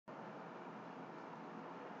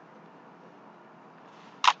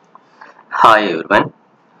Hi everyone,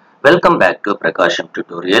 welcome back to PRAKASAM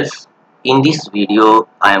tutorials. In this video,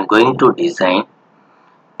 I am going to design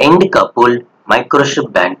end-coupled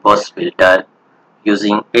microstrip bandpass filter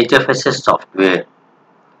using HFSS software.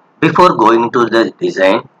 Before going to the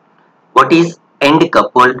design, what is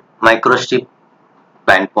end-coupled microstrip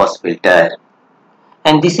bandpass filter?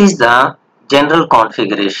 And this is the general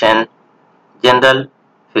configuration, general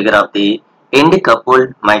figure of the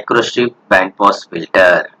end-coupled microstrip bandpass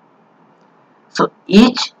filter. So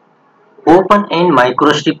each open-end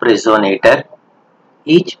microstrip resonator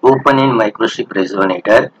is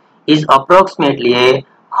approximately a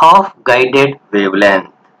half guided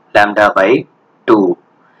wavelength lambda by 2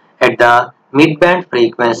 at the midband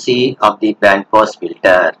frequency of the bandpass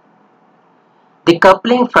filter. The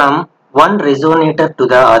coupling from one resonator to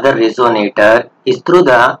the other resonator is through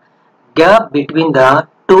the gap between the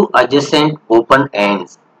two adjacent open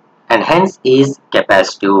ends and hence is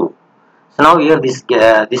capacitive. So now here this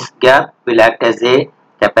gap will act as a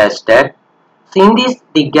capacitor. So in this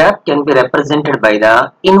the gap can be represented by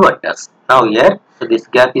the inverters. Now here so this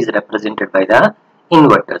gap is represented by the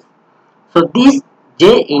inverters. So these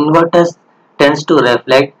J inverters tends to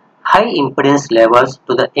reflect high impedance levels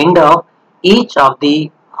to the end of each of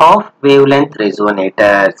the half wavelength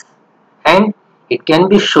resonators, and it can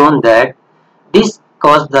be shown that this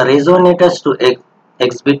causes the resonators to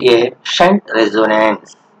exhibit a shunt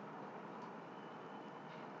resonance.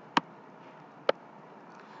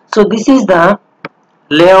 So this is the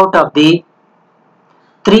layout of the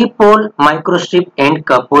 3-pole microstrip end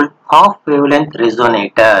coupled half wavelength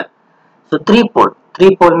resonator. So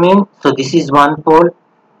 3-pole means, so this is one pole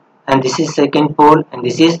and this is second pole and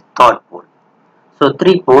this is third pole. So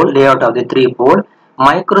 3-pole layout of the 3-pole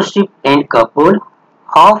microstrip end coupled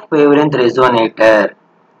half wavelength resonator.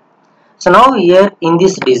 So now here in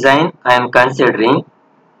this design I am considering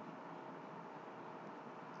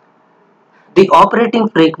the operating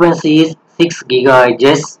frequency is 6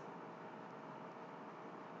 GHz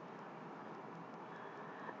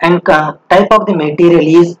and type of the material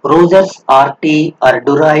is Rogers RT or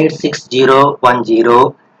Durite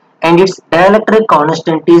 6010 and its dielectric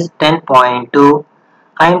constant is 10.2.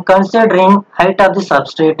 I am considering height of the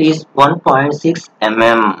substrate is 1.6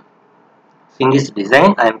 mm. In this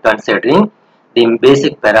design I am considering the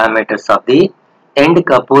basic parameters of the end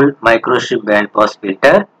coupled microstrip bandpass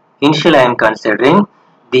filter. Initially I am considering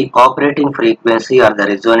the operating frequency or the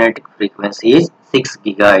resonating frequency is 6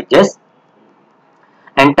 GHz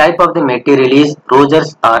and type of the material is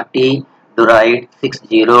Rogers RT Durite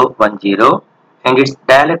 6010 and its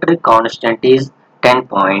dielectric constant is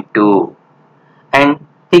 10.2 and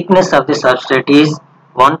thickness of the substrate is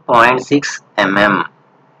 1.6 mm.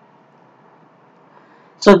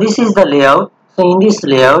 So this is the layout. So in this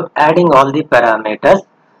layout adding all the parameters,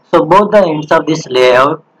 so both the ends of this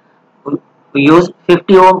layout we use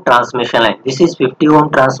 50 ohm transmission line. This is 50 ohm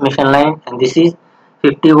transmission line and this is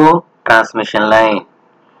 50 ohm transmission line.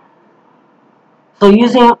 So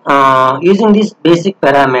using these basic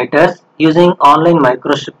parameters, using online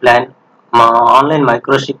microstrip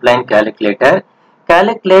line calculator,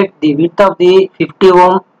 calculate the width of the 50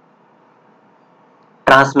 ohm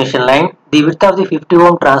transmission line. The width of the 50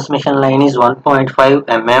 ohm transmission line is 1.5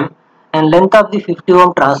 mm and length of the 50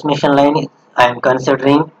 ohm transmission line is, I am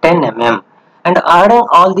considering 10 mm, and adding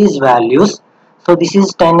all these values, so this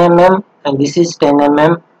is 10 mm and this is 10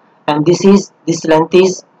 mm and this length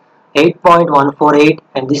is 8.148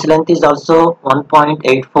 and this length is also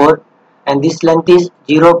 1.84 and this length is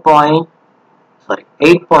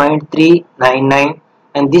 8.399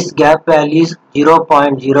 and this gap value is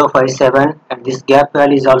 0.057 and this gap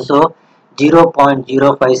value is also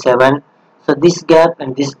 0.057. So this gap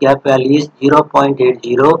and this gap value is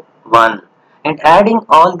 0.801 and adding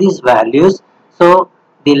all these values, so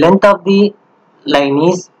the length of the line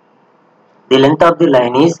is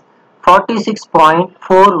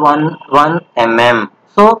 46.411 mm.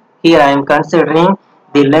 So here I am considering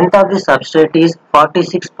the length of the substrate is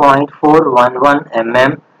 46.411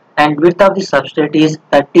 mm and width of the substrate is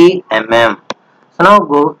 30 mm.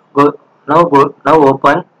 So now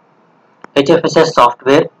open HFSS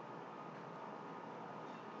software.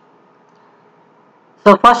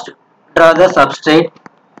 So first draw the substrate,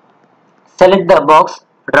 select the box,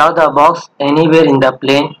 draw the box anywhere in the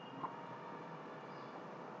plane.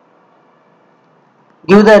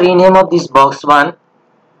 Give the rename of this box 1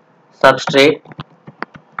 substrate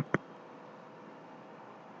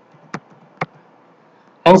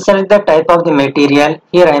and select the type of the material.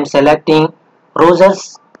 Here I am selecting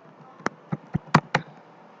Rogers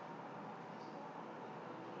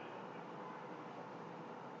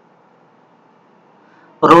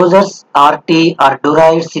Rose's RT are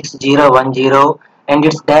derived 6010 and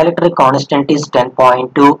its dielectric constant is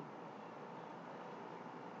 10.2.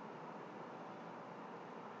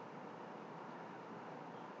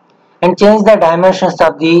 And change the dimensions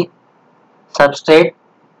of the substrate.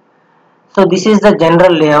 So this is the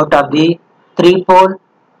general layout of the 3-pole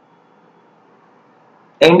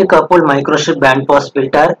end coupled microstrip band pass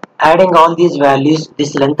filter. Adding all these values,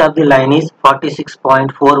 this length of the line is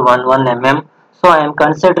 46.411 mm. So I am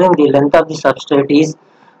considering the length of the substrate is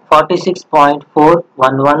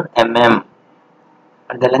 46.411 mm.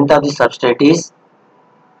 And the length of the substrate is,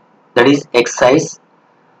 that is X size,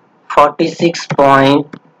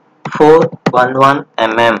 46.411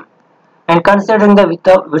 mm. And considering the width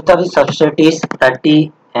of the substrate is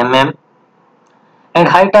 30 mm. And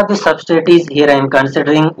height of the substrate is, here I am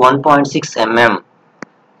considering 1.6 mm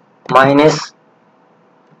minus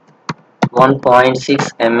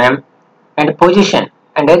 1.6 mm. And position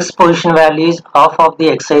and X position value is half of the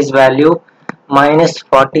X size value minus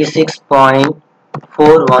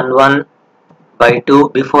 46.411 by 2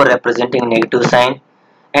 before representing negative sign,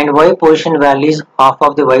 and Y position value is half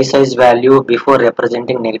of the Y size value before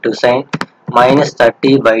representing negative sign minus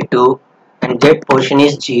 30 by 2, and Z position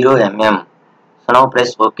is 0 mm. So now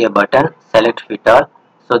press OK button, select fit all.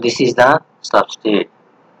 So this is the substrate.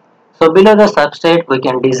 So below the substrate we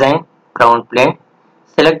can design ground plane.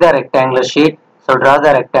 Select the rectangular sheet. So draw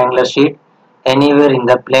the rectangular sheet anywhere in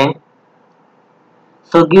the plane.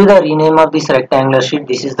 So give the rename of this rectangular sheet.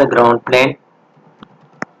 This is the ground plane.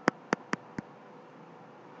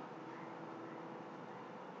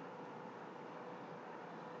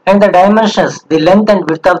 And the dimensions, the length and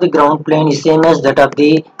width of the ground plane is same as that of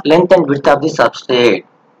the length and width of the substrate.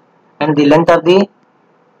 And the length of the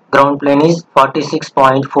ground plane is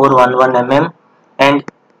 46.411 mm and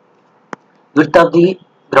width of the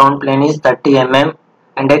ground plane is 30 mm,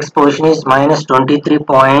 and X position is minus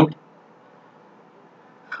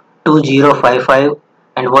 23.2055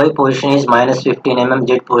 and Y position is minus 15 mm,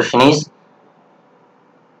 Z position is,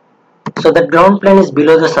 so the ground plane is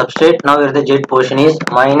below the substrate. Now here the Z position is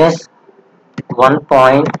minus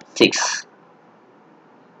 1.6. So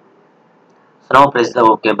now press the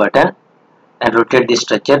OK button and rotate the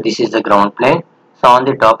structure. This is the ground plane. So on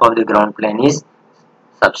the top of the ground plane is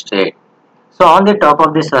substrate. So on the top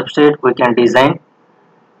of the substrate we can design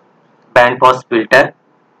band pass filter.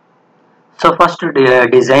 So first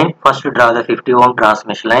draw the 50 ohm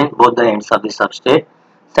transmission line both the ends of the substrate.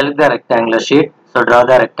 Select the rectangular sheet. So draw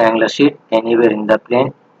the rectangular sheet anywhere in the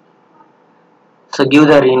plane. So give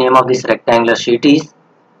the rename of this rectangular sheet is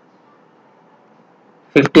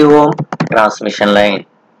 50 ohm transmission line.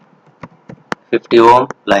 50 ohm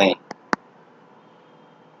line.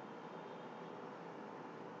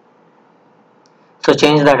 So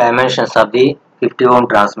change the dimensions of the 50 ohm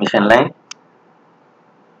transmission line,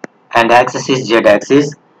 and axis is Z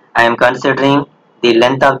axis. I am considering the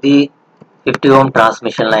length of the 50 ohm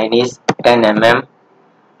transmission line is 10 mm,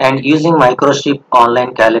 and using Microstrip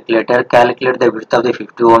online calculator calculate the width of the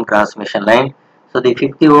 50 ohm transmission line. So the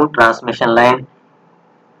 50 ohm transmission line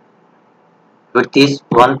width is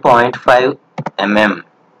 1.5 mm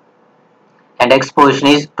and X position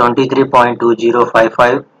is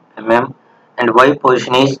 23.2055 mm and Y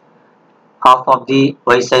position is half of the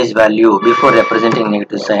Y size value before representing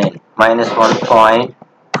negative sign minus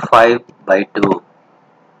 1.5 by 2,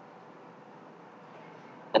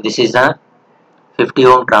 and this is a 50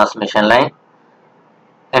 ohm transmission line.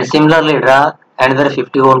 And similarly draw another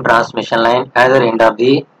 50 ohm transmission line another end of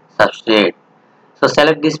the substrate. So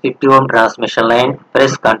select this 50 ohm transmission line,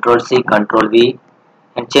 press Ctrl C Ctrl V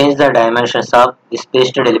and change the dimensions of this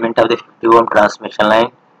pasted element of the 50 ohm transmission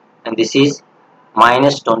line, and this is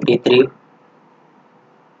minus 23.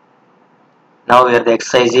 Now where the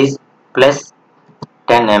X size is plus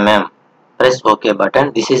 10 mm. Press OK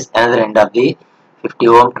button. This is another end of the 50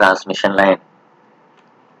 ohm transmission line.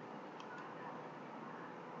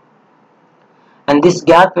 And this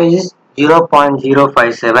gap is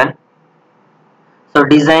 0.057. So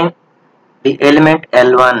design the element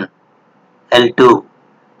L1, L2.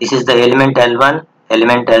 This is the element L1,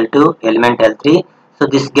 element L2, element L3. So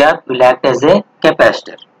this gap will act as a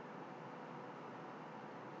capacitor.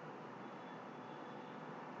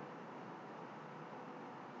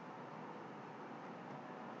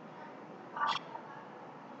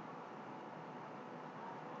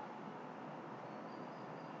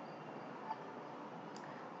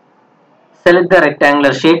 Select the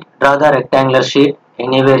rectangular sheet, draw the rectangular sheet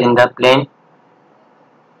anywhere in the plane.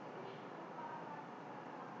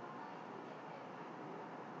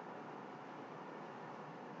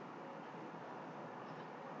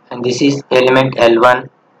 And this is element L1,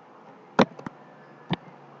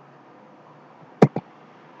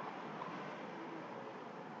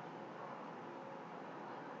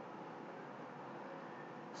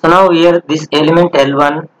 now here this element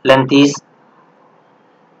L1 length is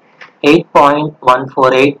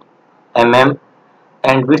 8.148 mm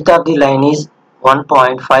and width of the line is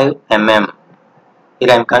 1.5 mm.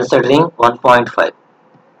 Here I am considering 1.5.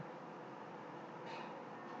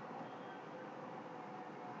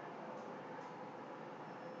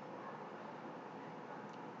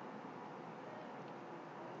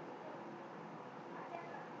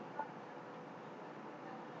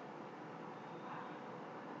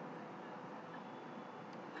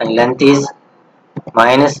 And length is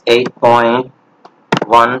minus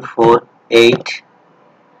 8.148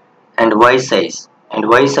 and Y size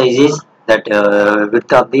is that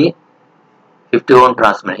width of the 50 ohm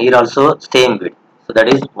transmission. Here also same width, so that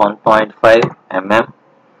is 1.5 mm.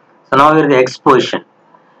 So now here the exposition,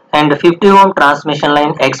 and the 50 ohm transmission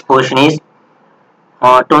line exposition is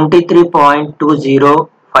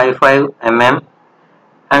 23.2055 mm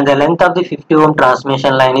and the length of the 50 ohm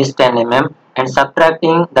transmission line is 10 mm, and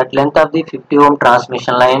subtracting that length of the 50 ohm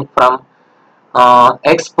transmission line from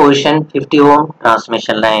exposition 50 ohm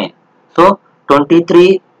transmission line. So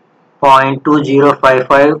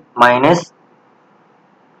 23.2055 minus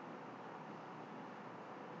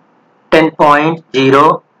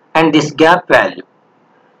 10.0 and this gap value.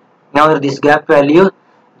 Now this gap value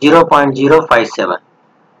 0.057.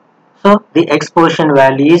 So the exposition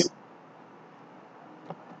value is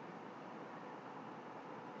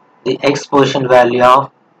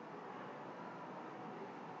of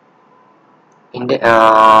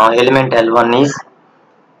element L1 is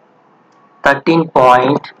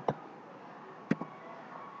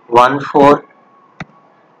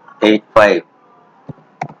 13.1485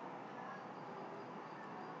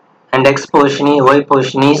 and exposition Y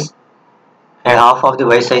position is and half of the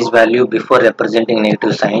Y size value before representing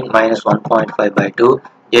negative sign minus 1.5 by 2.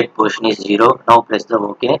 Z position is 0. Now press the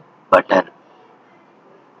OK button.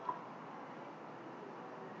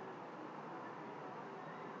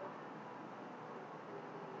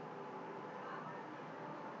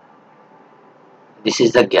 This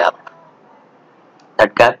is the gap.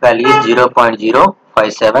 That gap value is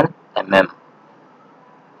 0.057 mm.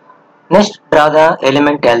 Next, draw the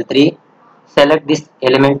element L3. Select this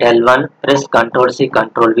element L1. Press Ctrl C,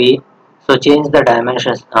 Ctrl V. So change the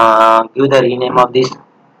dimensions. Give the rename of this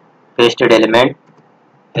pasted element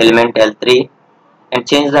L3, and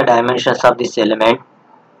change the dimensions of this element.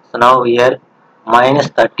 So now here minus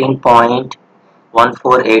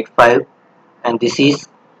 13.1485 and this is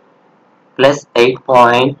plus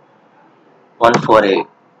 8.148.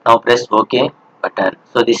 Now press OK button.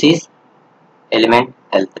 So this is element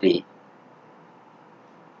L3.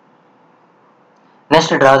 Next,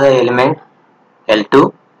 draw the element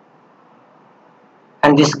L2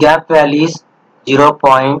 and this gap value is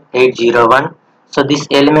 0.801. So this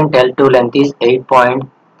element L2 length is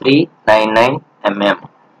 8.399 mm.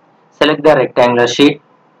 Select the rectangular sheet.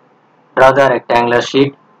 Draw the rectangular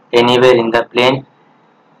sheet anywhere in the plane.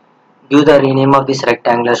 Give the rename of this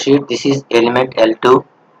rectangular sheet. This is element L2.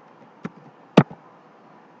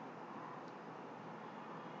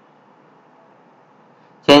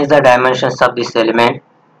 Change the dimensions of this element,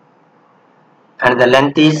 and the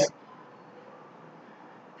length is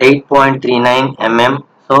 8.39 mm.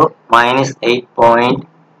 So minus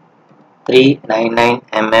 8.399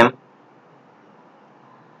 mm,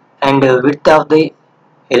 and width of the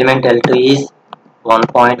element L2 is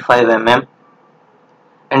 1.5 mm,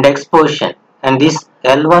 and exposition, and this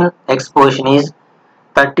L1 exposition is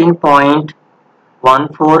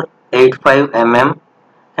 13.1485 mm,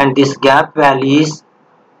 and this gap value is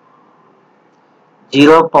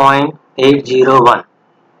 0.801,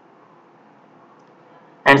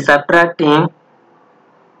 and subtracting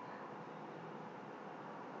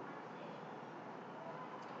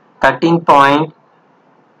 13 point,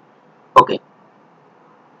 okay,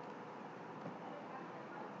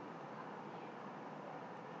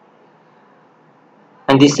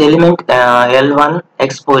 and this element L1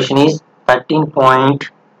 exposition is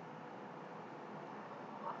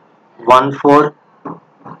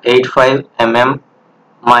 13.1485 mm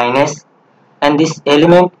minus, and this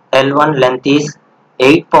element L1 length is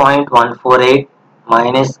 8.148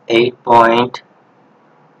 minus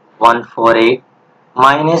 8.148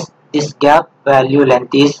 minus this gap value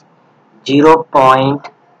length is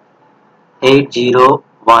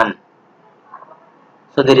 0.801.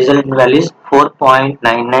 So the resultant value is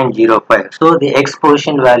 4.9905. So the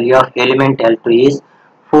exposition value of element L2 is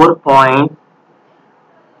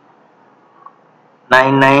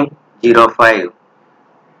 4.9905.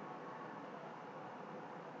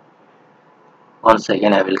 Once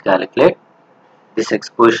again I will calculate. This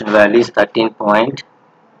exposition value is 13.1485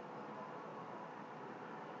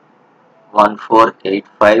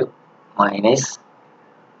 1485 minus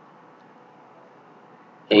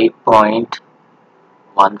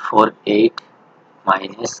 8.148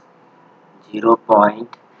 minus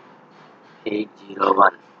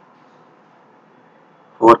 0.801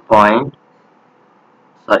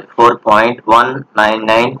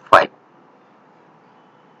 4.1995.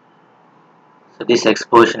 So this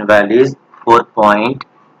exposition value is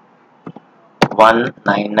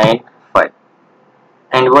 4.1995.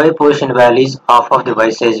 And y position value is half of the y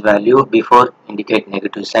size value before indicate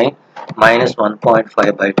negative sign, minus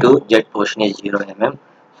 1.5 by 2. Z position is 0 mm.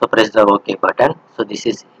 So press the OK button. So this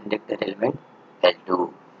is inductor element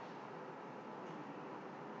L2.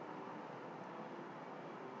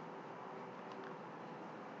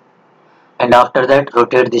 And after that,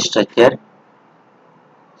 rotate the structure.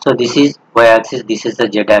 So this is y axis, this is the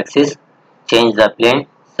z axis. Change the plane,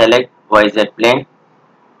 select YZ plane.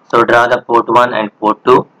 So draw the port 1 and port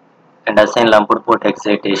 2 and assign lumped port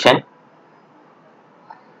excitation.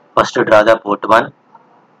 First to draw the port 1.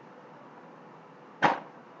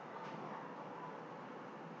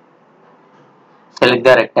 Select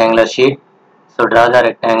the rectangular sheet. So draw the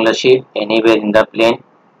rectangular sheet anywhere in the plane.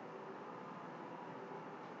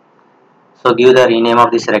 So give the rename of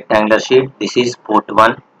this rectangular sheet. This is port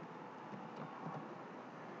 1.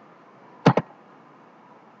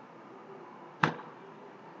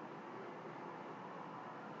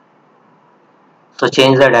 So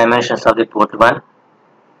change the dimensions of the port 1.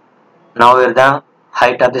 Now where the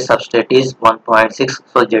height of the substrate is 1.6.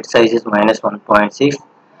 So Z size is minus 1.6.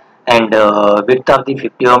 And width of the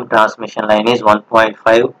 50 ohm transmission line is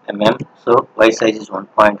 1.5 mm. So Y size is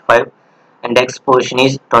 1.5. And X position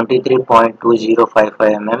is 23.2055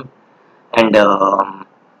 mm. And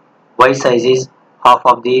Y size is half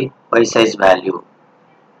of the Y size value.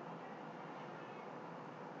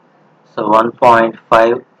 So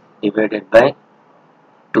 1.5 divided by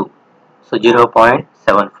 2. So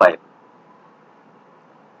 0.75.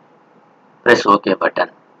 Press OK button.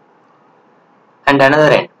 And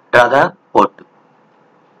another end, draw the port 2.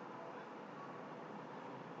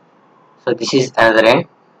 So this is another end.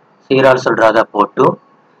 So here also draw the port 2.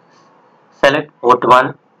 Select port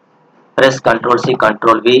 1. Press Ctrl C,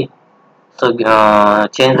 Ctrl V. So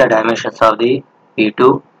change the dimensions of the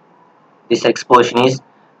P2. This exposition is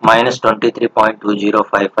minus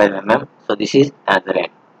 23.2055 mm. So this is another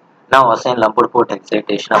end. Now assign lumped port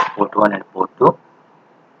excitation of port 1 and port 2.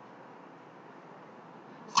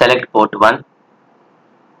 Select port 1.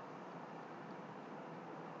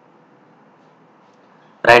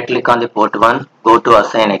 Right click on the port 1. Go to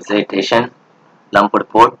assign excitation, lumped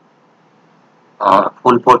port.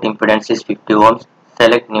 Full port impedance is 50 ohms.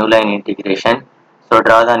 Select new line integration. So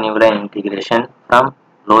draw the new line integration from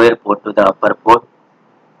lower port to the upper port.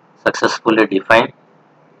 Successfully defined.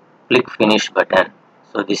 Click finish button.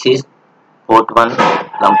 So this is port 1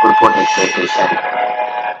 lumped port excitation.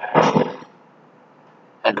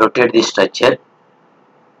 And rotate the structure.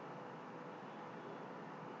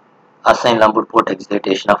 Assign lumped port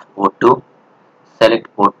excitation of port 2. Select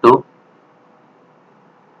port 2.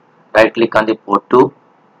 Right click on the port 2.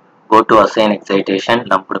 Go to assign excitation,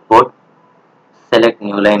 lumped port. Select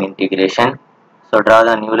new line integration. So draw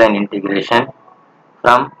the new line integration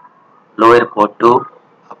from lower port to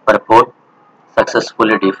upper port.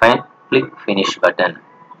 Successfully defined. Click finish button.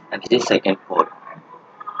 And this is second port.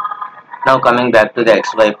 Now coming back to the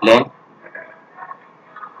XY plane.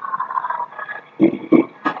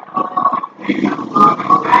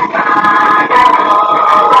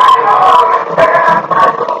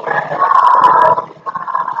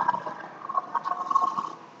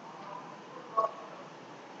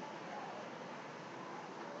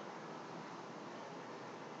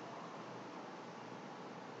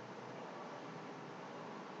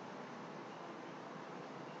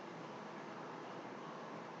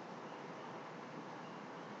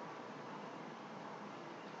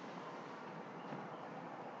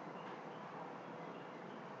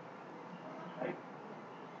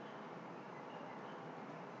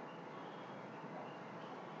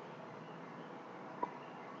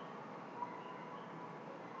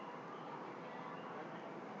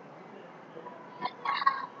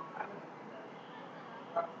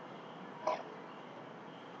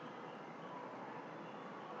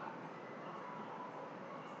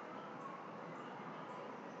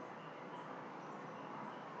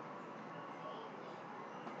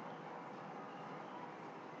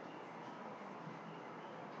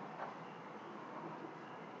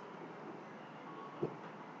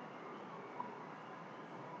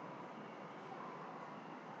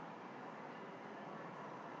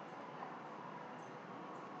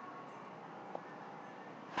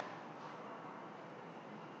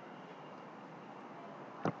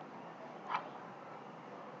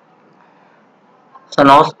 So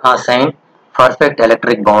now assign perfect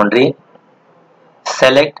electric boundary.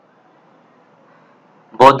 Select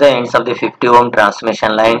both the ends of the 50 ohm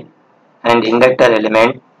transmission line and inductor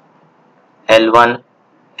element L1,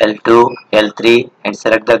 L2, L3 and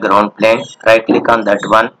select the ground plane. Right click on that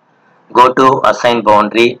one. Go to assign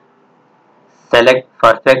boundary. Select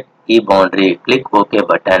perfect E boundary. Click OK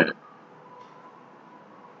button.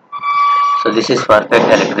 So this is perfect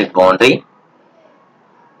electric boundary.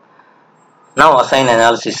 Now assign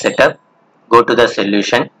analysis setup. Go to the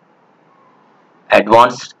solution.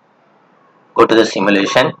 Advanced. Go to the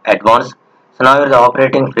simulation. Advanced. So now the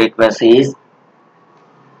operating frequency is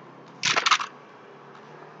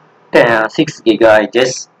 6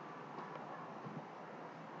 GHz.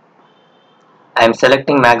 I am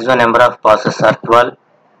selecting maximum number of passes are 12.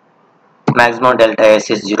 Maximum delta S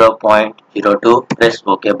is 0.02. Press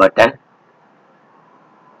OK button.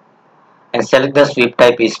 And select the sweep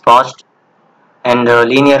type is fast and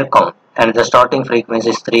linear count. And the starting frequency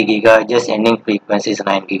is 3 GHz. Ending frequency is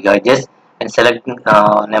 9 GHz. And select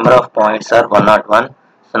number of points are 101.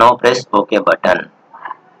 So now press OK button.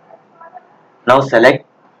 Now select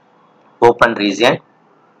open region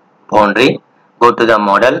boundary. Go to the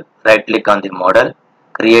model. Right click on the model.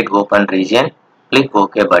 Create open region. Click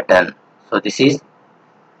OK button. So this is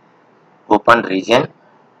open region.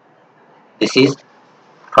 This is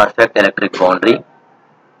perfect electric boundary.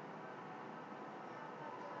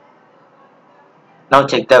 Now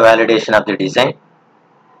check the validation of the design.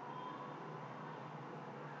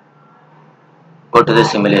 Go to the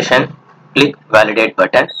simulation. Click validate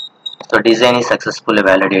button. So design is successfully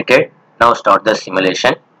validated. Now start the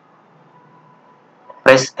simulation.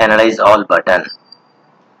 Press analyze all button.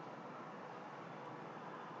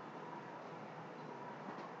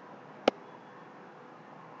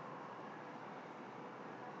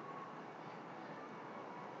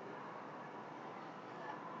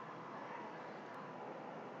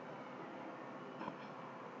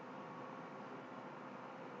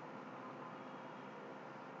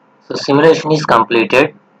 So simulation is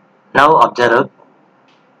completed. Now observe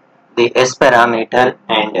the S parameter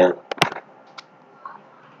and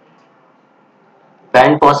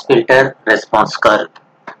band pass filter response curve.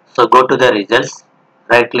 So go to the results.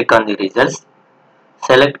 Right click on the results.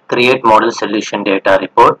 Select create model solution data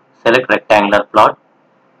report. Select rectangular plot.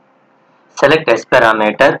 Select S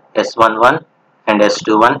parameter S11 and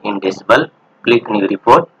S21 in decibel. Click new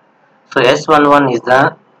report. So S11 is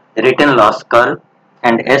the return loss curve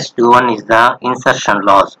and S21 is the insertion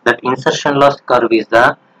loss. That insertion loss curve is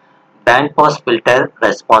the band pass filter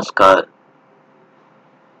response curve.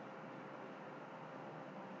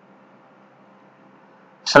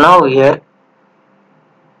 So now here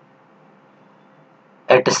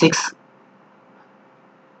at 6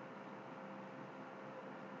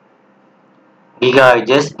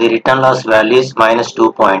 GHz the return loss value is minus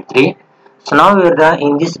 2.3. So now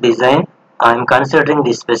in this design I am considering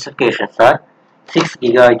the specifications are 6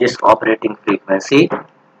 GHz operating frequency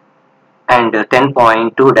and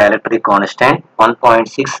 10.2 dielectric constant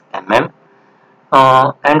 1.6 mm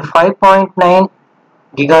and 5.9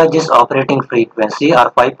 GHz operating frequency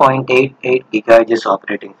or 5.88 GHz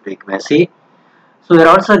operating frequency. So we are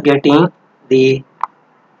also getting the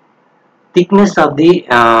thickness of the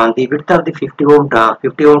width of the 50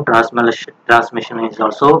 ohm transmission is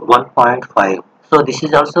also 1.5. So this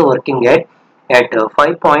is also working at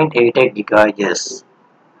 5.88 GHz.